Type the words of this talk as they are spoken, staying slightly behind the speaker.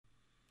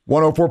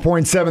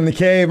104.7 The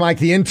Cave. Mike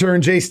the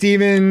intern, Jay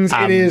Stevens.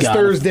 It is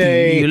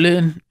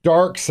Thursday.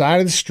 Dark side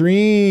of the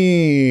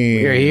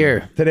stream. We're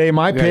here. Today,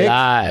 my pick.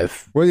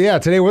 Live. Well, yeah,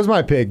 today was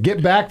my pick.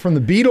 Get Back from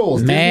the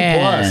Beatles.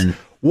 Man. Disney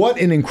Plus.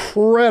 What an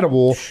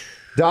incredible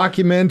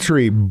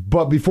documentary.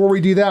 But before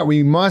we do that,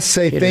 we must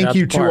say thank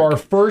you to our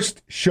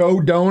first show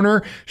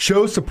donor,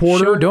 show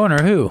supporter. Show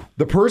donor, who?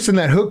 The person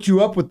that hooked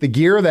you up with the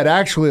gear that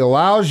actually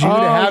allows you to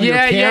have your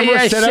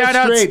camera set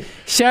up straight.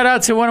 Shout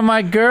out to one of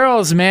my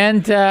girls,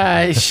 man.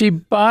 She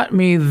bought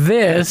me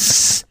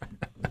this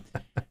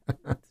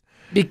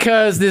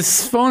because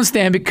this phone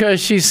stand, because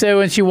she said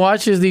when she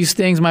watches these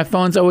things, my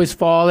phone's always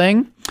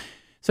falling.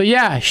 So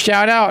yeah,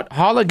 shout out,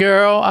 Holla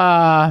Girl.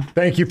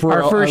 Thank you for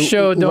our first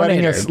show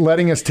donator.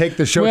 letting us take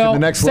the show to the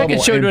next level.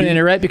 Second show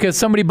donator, right? Because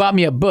somebody bought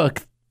me a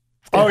book.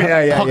 Oh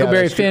yeah,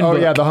 Huckleberry Finn book. Oh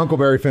yeah, the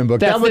Huckleberry Finn book.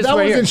 That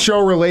wasn't show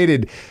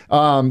related.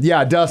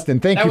 Yeah, Dustin,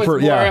 thank you for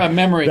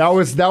memory. That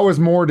was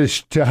more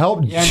to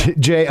help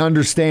Jay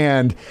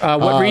understand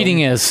what reading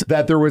is.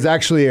 That there was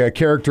actually a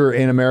character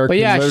in American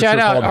literature shout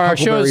out called our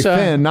Huckleberry shows,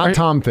 Finn, not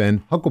Tom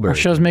Finn. Huckleberry. Our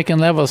show's making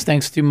levels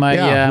thanks to my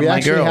we my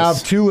actually girls.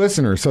 have 2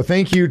 listeners, so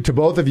thank you to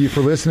both of you for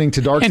listening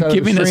to Dark Side of the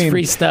Stream. And giving us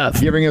free stuff.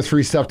 Giving us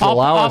free stuff to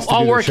allow us to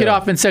I'll do work the show. it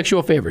off in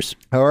sexual favors.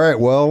 All right.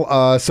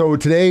 Well, so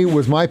today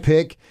was my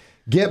pick,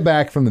 Get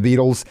Back from the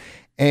Beatles.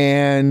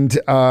 And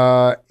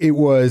it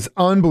was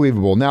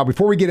unbelievable. Now,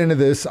 before we get into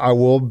this, I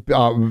will,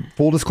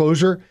 full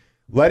disclosure,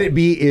 Let It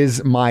Be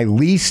is my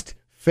least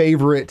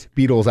favorite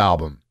Beatles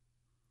album.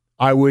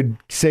 I would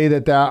say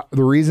that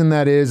the reason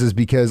that is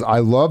because I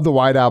love the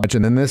White Album,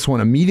 and then this one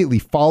immediately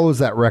follows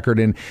that record,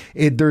 and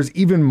there's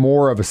even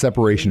more of a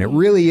separation. It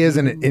really is,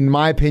 and in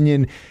my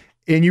opinion,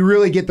 and you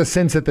really get the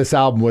sense that this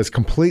album was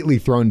completely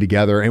thrown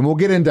together, and we'll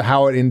get into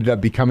how it ended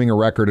up becoming a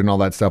record and all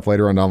that stuff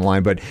later on down the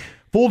line, but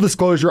full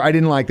disclosure, I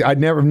didn't like that. I'd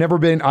never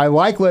been. I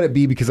like Let It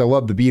Be because I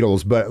love the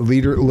Beatles, but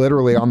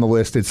literally on the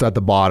list, it's at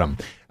the bottom.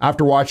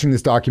 After watching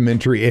this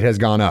documentary, it has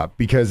gone up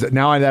because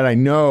now that I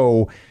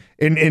know,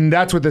 and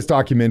that's what this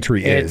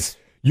documentary is.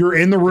 You're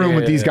in the room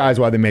with these guys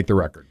while they make the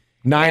record.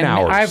 9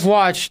 hours. I've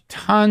watched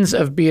tons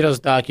of Beatles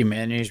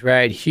documentaries,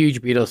 right?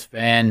 Huge Beatles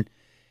fan.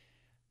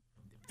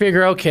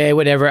 Figure, okay,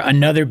 whatever.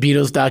 Another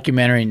Beatles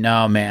documentary.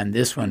 No, man,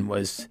 this one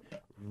was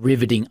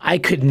riveting. I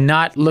could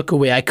not look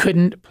away. I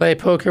couldn't play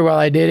poker while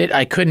I did it.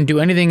 I couldn't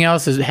do anything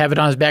else as have it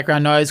on as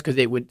background noise because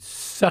it would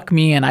suck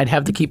me and I'd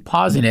have to keep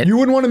pausing it. You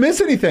wouldn't want to miss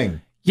anything.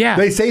 Yeah.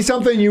 They say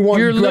something you want.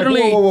 You're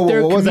literally,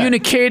 they're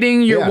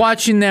communicating. You're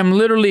watching them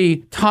literally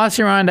toss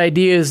around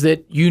ideas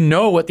that you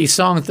know what these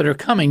songs that are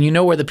coming. You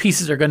know where the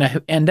pieces are going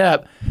to end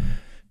up.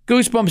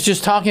 Goosebumps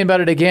just talking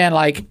about it again,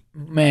 like,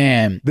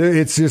 man.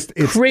 It's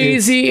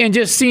crazy, and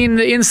just seeing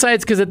the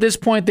insights, because at this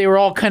point they were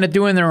all kind of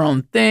doing their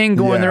own thing,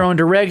 going their own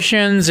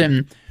directions,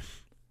 and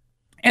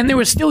they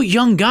were still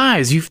young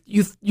guys.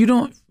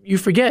 You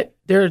forget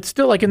they're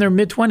still like in their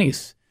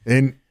mid-20s.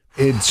 And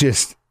it's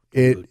just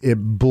it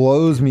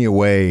blows me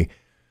away,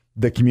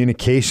 the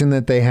communication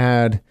that they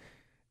had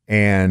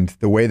and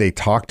the way they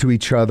talked to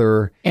each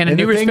other. And a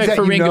new respect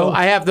for Ringo.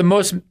 I have the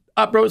most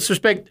utmost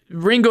respect.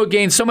 Ringo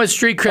gained so much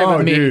street cred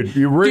with me.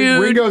 Dude,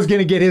 Ringo's going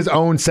to get his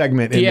own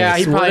segment in this.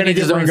 He probably needs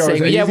his own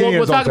segment. Yeah,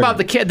 we'll talk about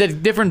the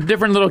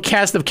different little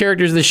cast of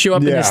characters that show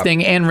up in this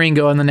thing, and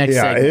Ringo in the next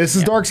segment. This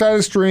is Dark Side of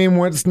the Stream.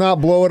 Let's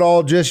not blow it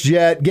all just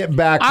yet. Get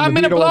back. I'm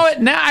going to blow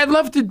it now. I'd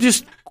love to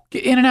just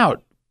get in and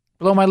out.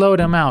 Blow my load,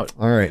 I'm out.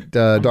 All right.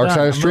 Dark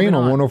Side of the Stream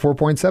on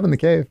 104.7 The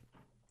Cave.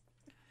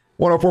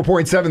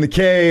 104.7 The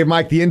Cave.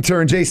 Mike the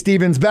intern, Jay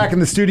Stevens, back in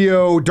the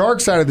studio. Dark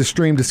Side of the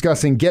Stream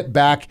discussing Get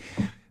Back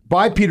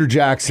by Peter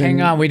Jackson.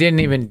 Hang on, we didn't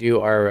even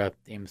do our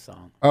theme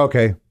song.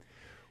 Okay.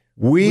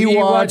 We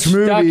watch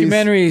movies,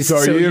 documentaries,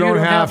 so you don't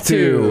have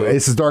to.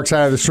 This is Dark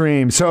Side of the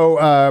Stream.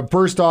 So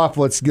first off,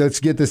 let's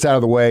get this out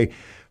of the way.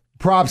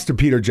 Props to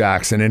Peter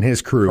Jackson and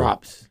his crew.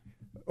 Props.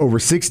 Over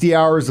 60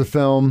 hours of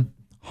film,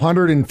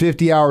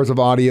 150 hours of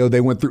audio.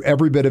 They went through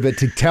every bit of it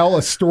to tell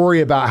a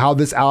story about how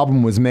this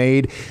album was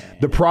made.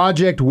 The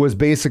project was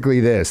basically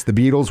this. The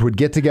Beatles would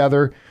get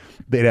together.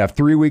 They'd have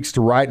 3 weeks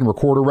to write and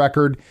record a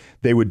record.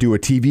 They would do a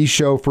TV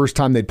show. First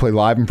time they'd play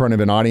live in front of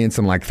an audience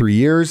in like 3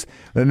 years.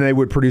 Then they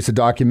would produce a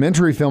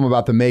documentary film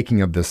about the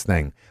making of this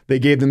thing. They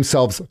gave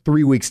themselves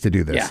 3 weeks to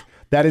do this. Yeah.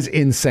 That is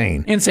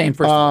insane. Insane,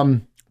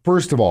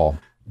 first of all,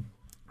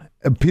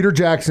 Peter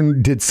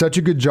Jackson did such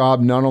a good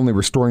job not only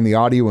restoring the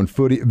audio and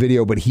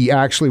video, but he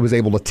actually was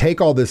able to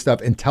take all this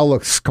stuff and tell a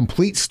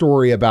complete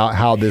story about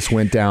how this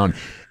went down.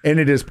 And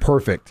it is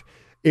perfect.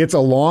 It's a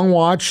long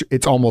watch.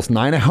 It's almost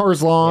 9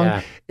 hours long.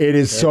 Yeah. It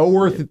is so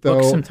worth it,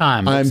 though. Book some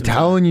time. I'm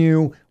telling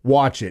you,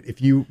 watch it.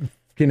 If you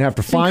can have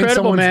to find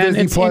someone's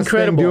Disney Plus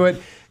thing, do it.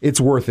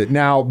 It's worth it.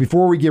 Now,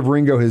 before we give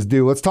Ringo his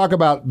due, let's talk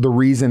about the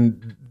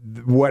reason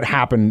what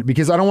happened,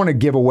 because I don't want to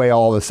give away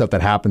all the stuff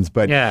that happens,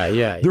 but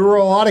there were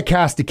a lot of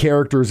cast of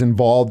characters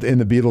involved in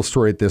the Beatles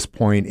story at this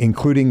point,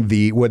 including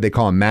what they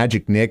call him,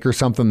 Magic Nick or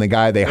something, the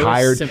guy they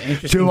hired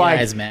to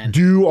guys,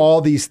 do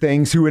all these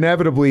things, who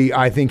inevitably,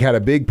 I think, had a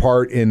big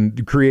part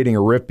in creating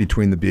a rift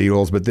between the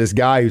Beatles. But this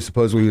guy, who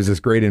supposedly was this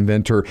great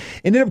inventor,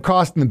 ended up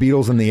costing the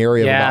Beatles in the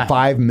area of about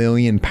 £5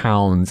 million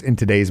in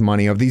today's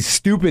money, of these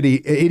stupid,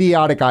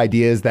 idiotic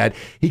ideas that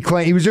he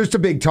claimed. He was just a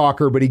big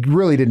talker, but he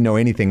really didn't know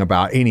anything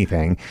about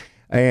anything.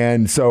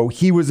 And so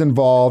he was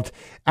involved.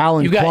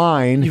 Alan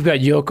Klein. You've got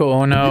Yoko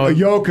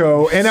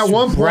Ono. And at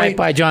one point, right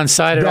by John's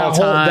side at all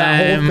time.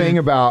 That whole thing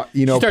about,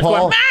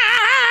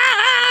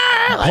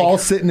 Paul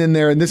sitting in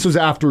there, and this was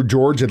after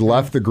George had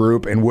left the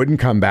group and wouldn't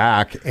come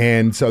back.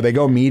 And so they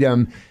go meet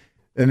him.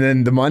 And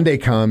then the Monday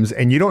comes,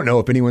 and you don't know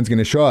if anyone's going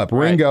to show up.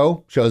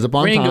 Ringo shows up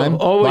on time.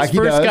 Always like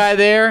first guy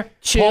there.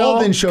 Chill. Paul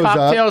then shows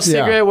cocktail, up.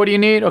 Cigarette. Yeah. What do you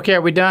need? Okay,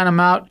 are we done? I'm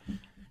out.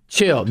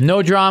 Chill.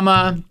 No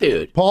drama.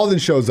 Dude. Paul then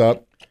shows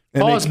up.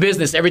 Paul's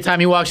business every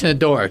time he walks in the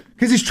door.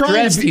 Because he's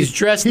trying to be, he's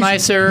dressed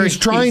nicer. He's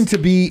trying to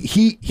be.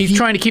 He's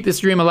trying to keep this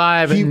dream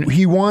alive.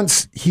 He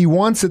wants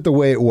it the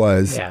way it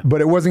was,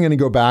 but it wasn't going to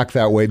go back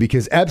that way,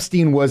 because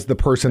Epstein was the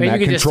person that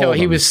controlled him. You could just tell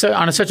he was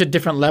on such a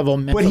different level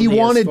mentally. But he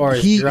wanted.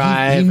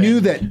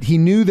 He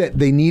knew that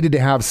they needed to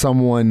have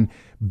someone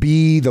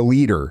be the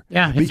leader.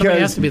 Yeah,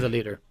 somebody has to be the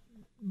leader.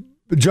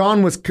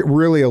 John was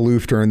really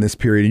aloof during this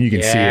period, and you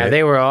can see it. Yeah,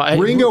 they were all.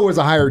 Ringo was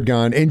a hired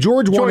gun, and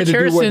George wanted to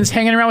Harrison's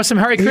hanging around with some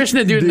Hare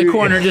Krishna dude in the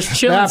corner, just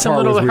chilling. Some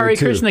little Hare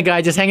Krishna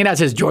guy just hanging out.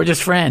 Says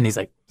George's friend. He's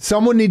like,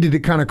 someone needed to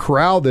kind of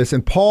corral this,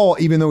 and Paul,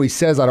 even though he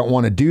says I don't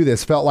want to do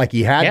this, felt like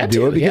he had to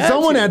do it because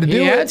someone had to do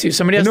it. He had to.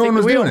 Somebody has to take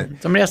the wheel.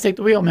 Somebody has to take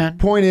the wheel, man.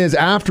 Point is,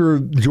 after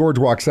George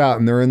walks out,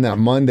 and they're in that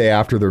Monday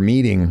after their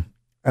meeting.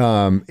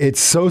 It's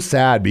so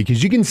sad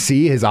because you can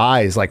see his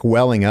eyes like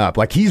welling up,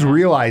 like he's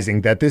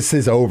realizing that this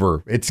is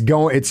over. It's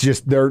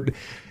just there.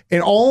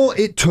 And all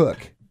it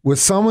took was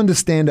someone to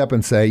stand up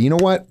and say, you know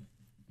what?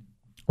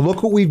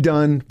 Look what we've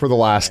done for the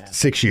last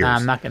 6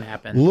 years. Not going to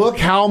happen. Look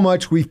how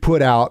much we've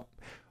put out.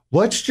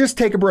 Let's just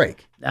take a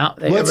break. No,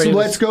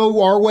 let's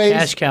go our ways.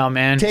 Cash cow,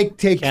 man. Take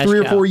 3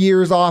 or 4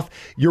 years off.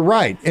 You're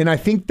right. And I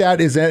think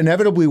that is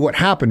inevitably what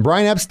happened.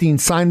 Brian Epstein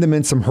signed them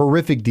in some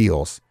horrific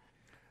deals.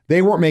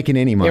 They weren't making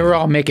any money. They were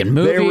all making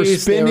movies. They were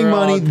spending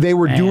money. They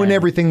were doing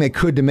everything they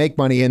could to make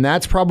money. And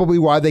that's probably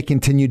why they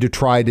continued to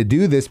try to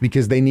do this,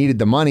 because they needed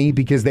the money,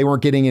 because they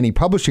weren't getting any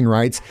publishing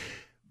rights.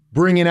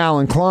 Bring in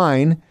Alan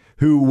Klein,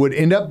 who would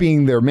end up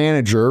being their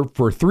manager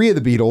for 3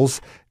 of the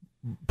Beatles.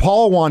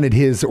 Paul wanted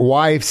his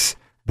wife's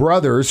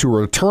brothers, who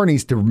were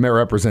attorneys, to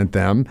represent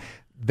them.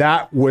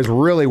 That was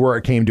really where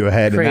it came to a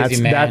head.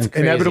 Crazy, and that's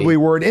inevitably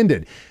where it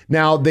ended.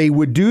 Now, they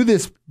would do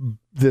this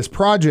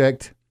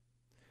project.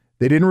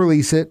 They didn't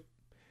release it.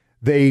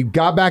 They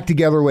got back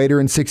together later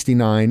in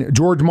 1969.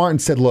 George Martin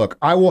said, look,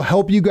 I will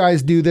help you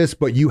guys do this,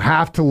 but you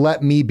have to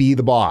let me be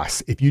the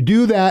boss. If you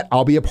do that,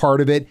 I'll be a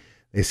part of it.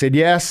 They said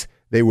yes.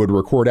 They would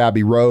record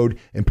Abbey Road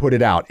and put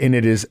it out. And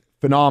it is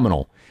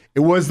phenomenal.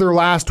 It was their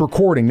last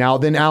recording. Now,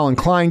 then Alan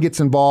Klein gets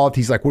involved.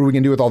 He's like, what are we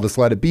going to do with all this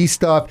Let It Be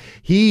stuff?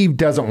 He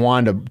doesn't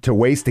want to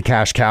waste the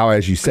cash cow,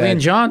 as you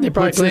said. They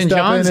brought Glenn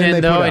Johns in,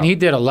 though, and he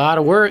did a lot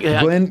of work.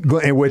 Glenn,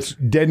 which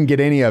didn't get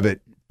any of it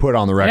put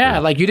on the record. Yeah,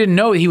 like you didn't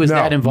know he was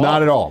that involved.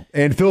 Not at all.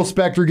 And Phil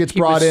Spector gets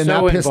brought in.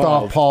 That pissed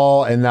off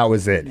Paul, and that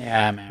was it.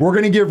 Yeah, man. We're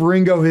going to give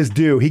Ringo his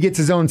due. He gets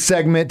his own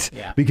segment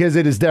because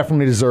it is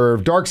definitely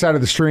deserved. Dark Side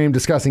of the Stream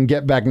discussing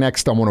Get Back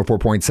next on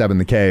 104.7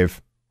 The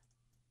Cave.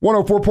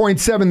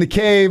 104.7 The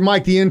Cave.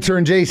 Mike the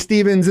Intern, Jay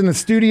Stevens in the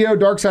studio.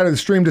 Dark Side of the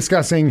Stream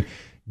discussing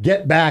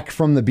Get Back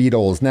from the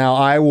Beatles. Now,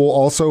 I will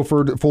also,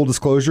 for full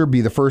disclosure,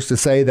 be the first to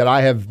say that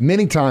I have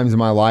many times in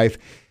my life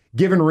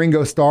given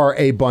Ringo Starr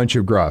a bunch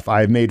of gruff.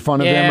 I've made fun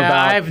of him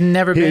about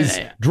his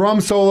drum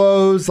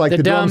solos, like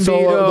the drum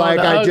solo, like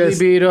I'm like,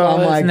 dude,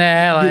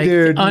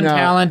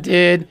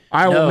 untalented. No.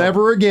 I will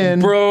never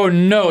again, bro.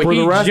 No, for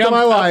the rest of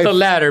my life, the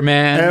ladder,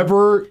 man.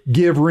 Ever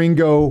give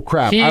Ringo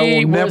crap? I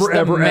will never,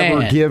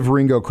 ever give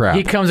Ringo crap.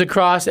 He comes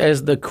across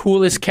as the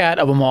coolest cat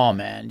of them all,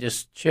 man.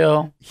 Just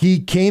chill. He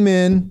came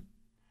in.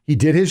 He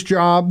did his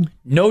job.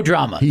 No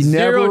drama. He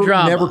Zero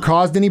drama. Never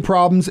caused any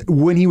problems.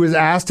 When he was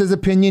asked his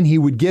opinion, he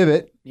would give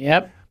it.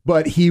 Yep.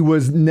 But he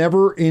was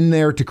never in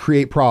there to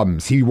create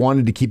problems. He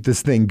wanted to keep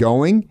this thing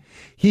going.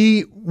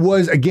 He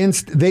was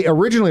against, they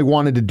originally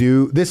wanted to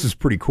do, this is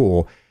pretty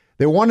cool.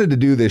 They wanted to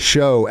do this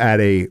show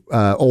at a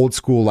old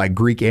school like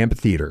Greek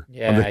amphitheater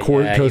on the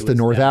coast of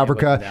North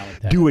Africa,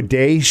 do a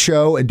day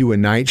show and do a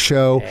night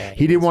show.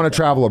 He didn't want to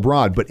travel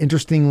abroad. But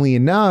interestingly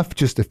enough,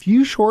 just a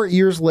few short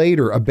years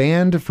later, a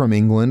band from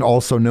England,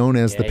 also known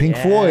as the Pink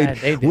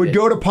Floyd, would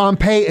go to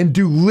Pompeii and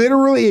do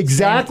literally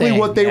exactly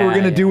what they were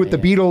going to do with the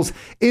Beatles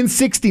in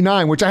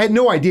 1969, which I had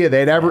no idea they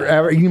had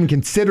ever even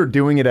considered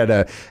doing it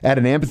at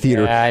an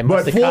amphitheater.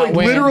 But Floyd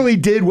literally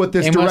did what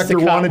this director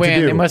wanted to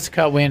do. They must have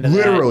caught wind of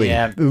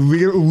that.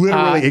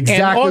 Literally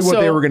exactly what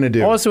they were going to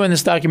do. Also in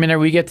this documentary,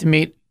 we get to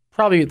meet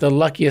probably the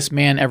luckiest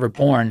man ever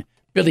born,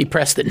 Billy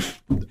Preston.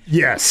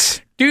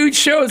 Yes. Dude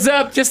shows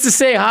up just to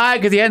say hi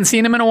because he hadn't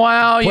seen him in a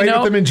while. Played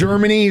with them in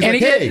Germany. He's and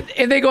like, hey.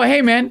 And they go,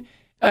 hey, man,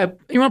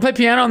 you want to play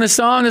piano on this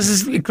song? This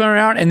is clearing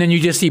out. And then you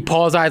just see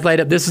Paul's eyes light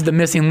up. This is the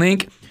missing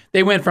link.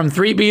 They went from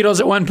 3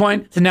 Beatles at one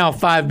point to now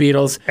 5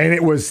 Beatles. And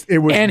it was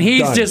And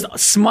he's done. just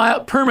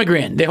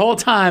permagrin the whole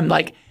time,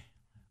 like,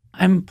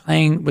 I'm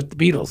playing with the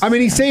Beatles. I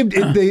mean, he saved,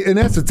 in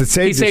essence, it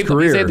saved his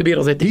career. He saved the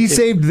Beatles, I think, He too.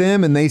 saved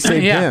them and they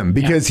saved him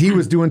because he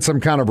was doing some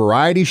kind of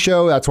variety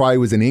show. That's why he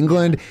was in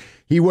England.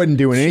 He wasn't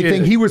doing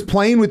anything. Shoot. He was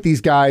playing with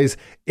these guys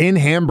in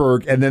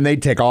Hamburg and then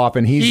they'd take off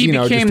and he's, he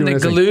just became doing the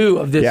his thing. glue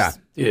of this Yeah.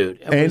 dude.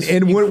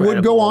 And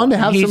would go on to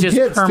have some just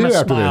kids too after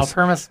perma-smile, this.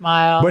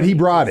 Perma-smile. But he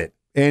brought it.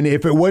 And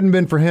if it wouldn't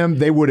been for him,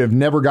 they would have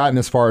never gotten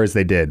as far as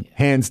they did.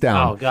 Hands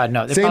down. Oh, God,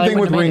 no. They Same probably thing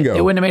with wouldn't have made Ringo. it.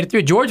 They wouldn't have made it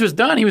through. George was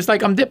done. He was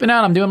like, I'm dipping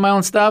out. I'm doing my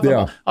own stuff.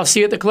 Yeah. I'll see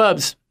you at the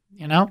clubs,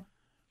 you know?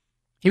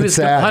 He It's was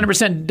sad.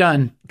 100%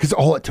 done. Because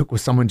all it took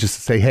was someone just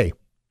to say, hey,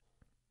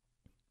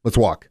 let's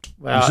walk.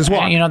 Well, let's just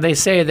walk. and, you know, they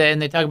say that,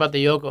 and they talk about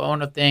the Yoko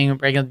Ono thing,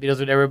 breaking up the Beatles,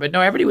 whatever. But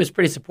no, everybody was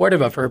pretty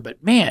supportive of her.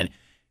 But man,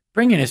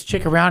 bringing this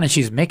chick around and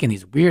she's making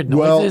these weird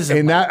noises. Well,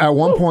 and at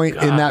one point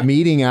in God. that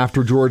meeting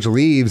after George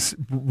leaves,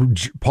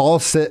 Paul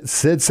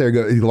sits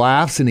there, he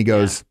laughs, and he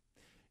goes,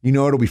 "You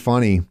know, it'll be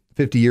funny.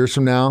 50 years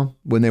from now,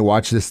 when they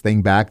watch this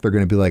thing back, they're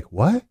going to be like,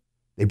 what?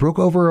 They broke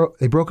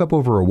up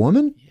over a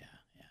woman? Yeah.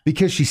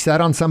 Because she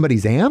sat on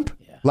somebody's amp?"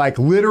 Like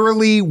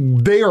literally,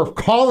 they are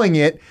calling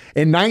it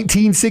in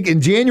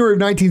January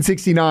of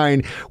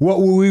 1969 what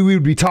we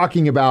would be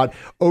talking about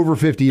over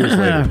 50 years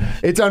later.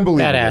 It's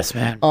unbelievable. Badass,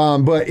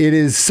 man. But it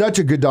is such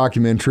a good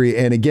documentary.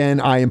 And again,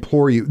 I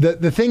implore you.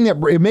 The thing that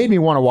it made me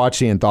want to watch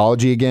the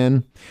anthology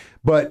again.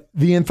 But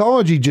the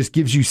anthology just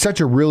gives you such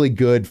a really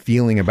good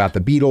feeling about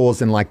the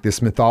Beatles and like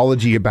this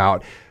mythology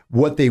about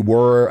what they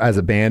were as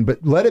a band, but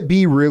Let It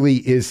Be really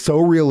is so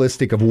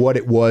realistic of what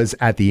it was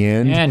at the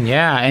end. And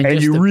and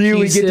just you the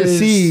really get to pieces.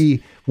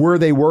 see where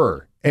they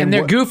were. And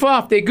they goof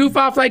off. They goof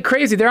off like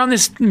crazy. They're on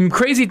this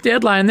crazy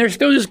deadline. They're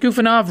still just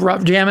goofing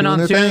off, jamming on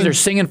their tunes. thing. They're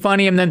singing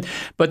funny,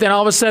 but then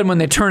all of a sudden, when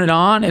they turn it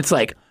on, it's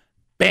like,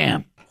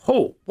 bam,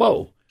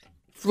 whoa,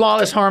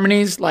 flawless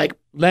harmonies. Like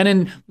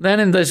Lennon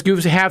just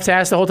goofs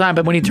half-assed the whole time,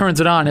 but when he turns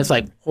it on, it's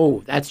like,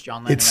 oh, that's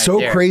John Lennon. It's right so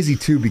there. crazy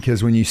too,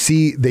 because when you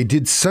see they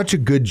did such a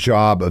good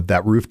job of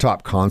that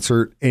rooftop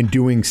concert and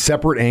doing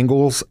separate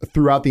angles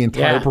throughout the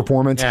entire Yeah,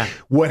 performance. yeah.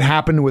 What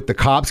happened with the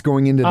cops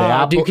going into the Oh,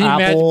 Apple, dude, can you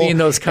imagine being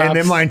those and cops?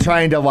 them like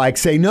trying to like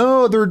say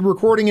no, they're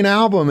recording an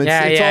album. It's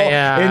all,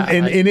 Yeah.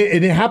 And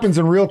it happens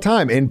in real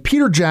time. And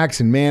Peter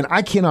Jackson, man,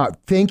 I cannot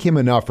thank him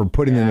enough for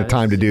putting in the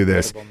time to do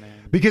this.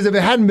 Because if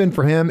it hadn't been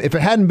for him,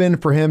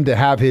 to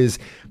have his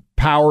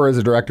power as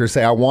a director,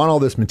 say, I want all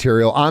this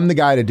material, I'm the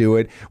guy to do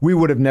it, we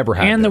would have never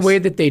had And this. the way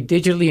that they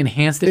digitally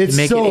enhanced it It's to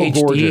make so it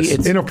HD. gorgeous.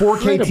 It's In a 4K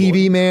incredible.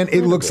 TV, man,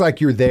 it looks like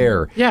you're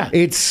there. Yeah.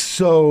 It's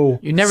so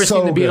You've never so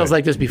seen the Beatles good.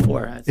 like this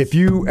before. If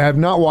you have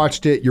not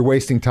watched it, you're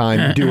wasting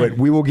time. Do it.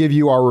 We will give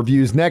you our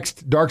reviews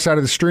next. Dark Side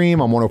of the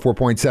Stream on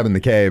 104.7 The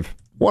Cave.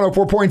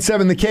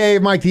 104.7 The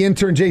Cave. Mike the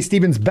Intern, Jay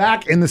Stevens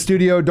back in the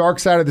studio. Dark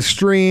Side of the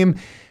Stream.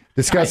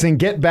 Discussing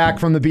Get Back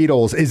from the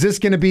Beatles. Is this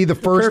going to be the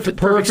first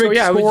perfect score?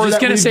 Yeah, I was score just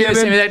that gonna we've say the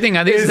given? same exact thing.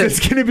 I think Is it's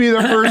this going to be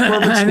the first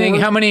perfect score? I think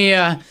how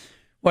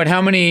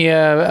many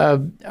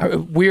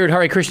weird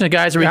Hare Krishna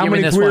guys are we How giving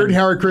many this weird one?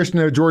 Hare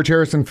Krishna, George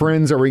Harrison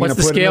friends are we going to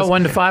What's put the in scale? this?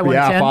 1 to 5, 1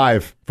 to 10?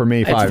 5 for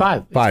me. It's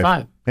five. It's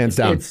five. Hands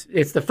down.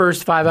 It's the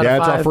first 5 out Yeah, of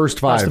it's 5. our first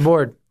 5 across the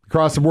board.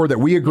 Across the board that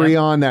we agree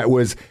on. That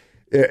was.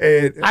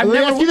 Let me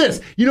ask you this.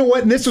 You know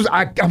what? And this was.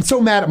 I'm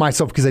so mad at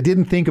myself because I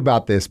didn't think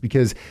about this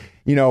because.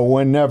 You know,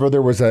 whenever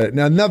there was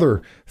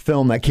another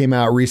film that came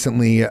out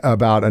recently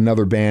about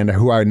another band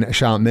who I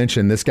shall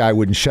mention, this guy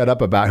wouldn't shut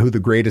up about who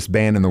the greatest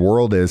band in the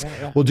world is.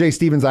 Yeah. Well, Jay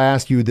Stevens, I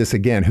ask you this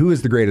again. Who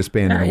is the greatest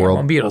band in the world?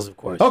 Well, Beatles, of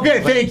course.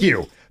 Okay, thank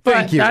you.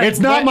 Thank you. It's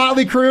not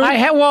Motley Crue? I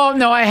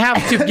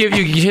have to give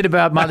you shit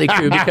about Motley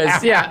Crue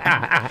because,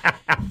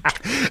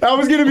 I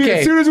was going to be,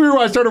 as soon as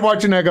I started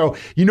watching, I go,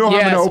 you know how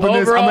I'm going to open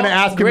this? I'm going to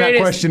ask him that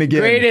question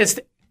again.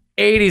 Greatest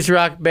 80s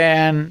rock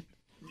band,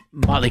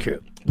 Motley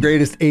Crue.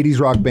 Greatest 80s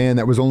rock band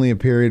that was only a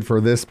period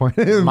for this point.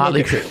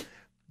 Motley Crue.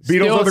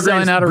 Beatles are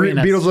the greatest.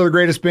 Beatles are the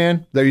greatest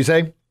band. Is that what you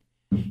say?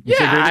 Yeah,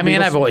 I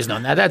mean, I've always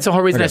known that. That's the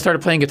whole reason I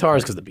started playing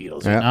guitars because of the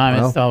Beatles. Yeah, You know?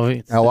 I mean,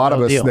 it's a lot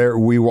of us deal. there,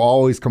 we will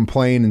always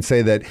complain and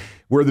say that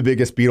we're the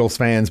biggest Beatles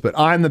fans, but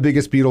I'm the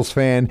biggest Beatles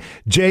fan.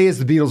 Jay is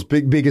the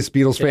biggest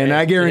Beatles fan. And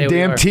I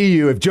guarantee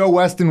you, if Joe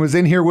Weston was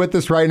in here with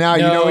us right now,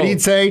 you know what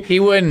he'd say? He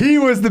wouldn't. He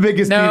was the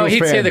biggest Beatles fan. No, he'd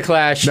say The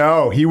Clash.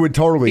 No, he would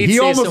totally. He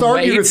almost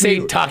argued with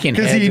me Talking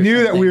because he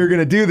knew that we were going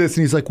to do this,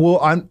 and he's like, "Well,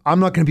 I'm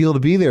not going to be able to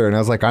be there." And I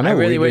was like, "I know." I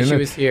really wish he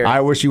was here. I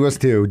wish he was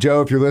too.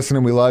 Joe, if you're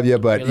listening, we love you,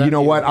 but you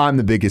know what? I'm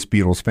the biggest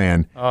Beatles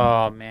fan.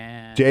 Oh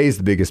man, Jay's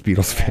the biggest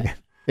Beatles fan.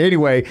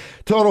 Anyway,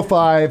 total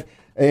 5.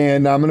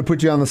 And I'm going to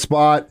put you on the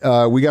spot.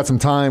 We got some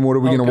time. What are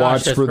we going to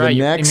watch for the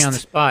next? Me on the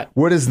spot.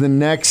 What is the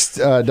next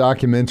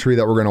documentary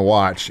that we're going to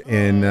watch?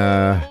 And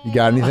you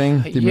got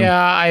anything?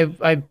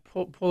 I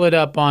pull it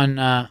up on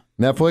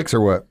Netflix or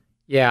what?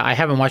 Yeah, I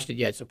haven't watched it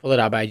yet, so pull it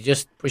up. I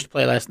just pushed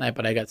play last night,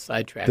 but I got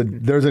sidetracked.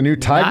 There's a new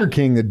Tiger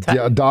King, the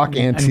Doc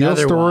Antle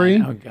Another story.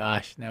 one. Oh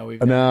gosh, no, we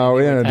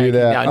don't do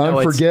that.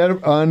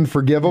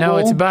 Unforgivable. No,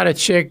 it's about a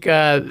chick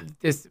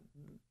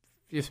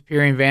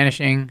disappearing,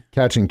 vanishing.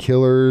 Catching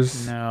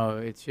Killers. No,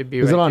 it should be.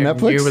 Is it on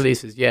Netflix? New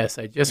releases. Yes,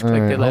 I just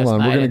clicked it last hold on.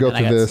 night. We're gonna go and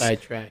through I got this.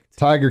 Sidetracked.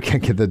 Tiger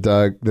King at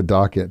the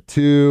docket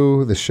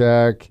 2, The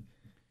Shack.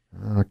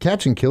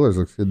 Catching Killers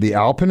looks good. The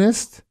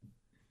Alpinist.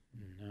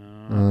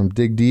 No.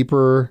 Dig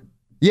Deeper.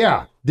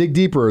 Yeah, Dig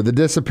Deeper. The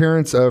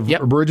Disappearance of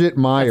Bridget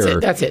Meyer.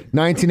 That's it.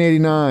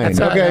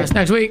 1989. Okay. That's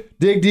next week.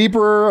 Dig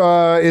Deeper.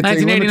 It's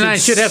 1989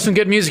 should have some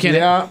good music in it.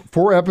 Yeah,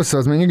 4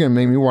 episodes. Man, you're going to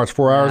make me watch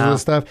 4 hours of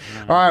this stuff.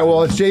 All right,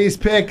 well, it's Jay's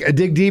pick.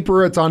 Dig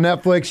Deeper. It's on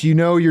Netflix. You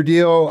know your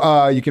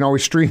deal. You can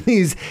always stream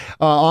these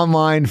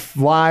online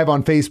live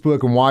on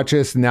Facebook and watch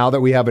us. Now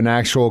that we have an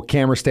actual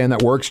camera stand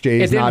that works,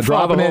 Jay's not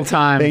dropping the whole it.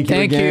 time. Thank you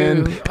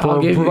again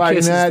for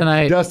providing that.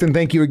 Tonight. Dustin,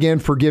 thank you again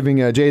for giving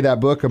Jay that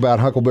book about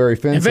Huckleberry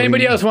Finn. If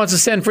anybody else wants to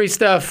send free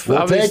stuff, we'll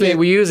obviously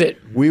we use it.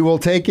 We will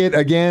take it.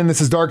 Again,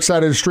 this is Dark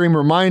Side of the Stream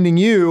reminding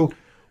you,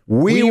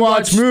 we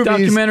watch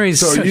movies documentaries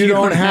so you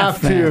don't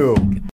have to.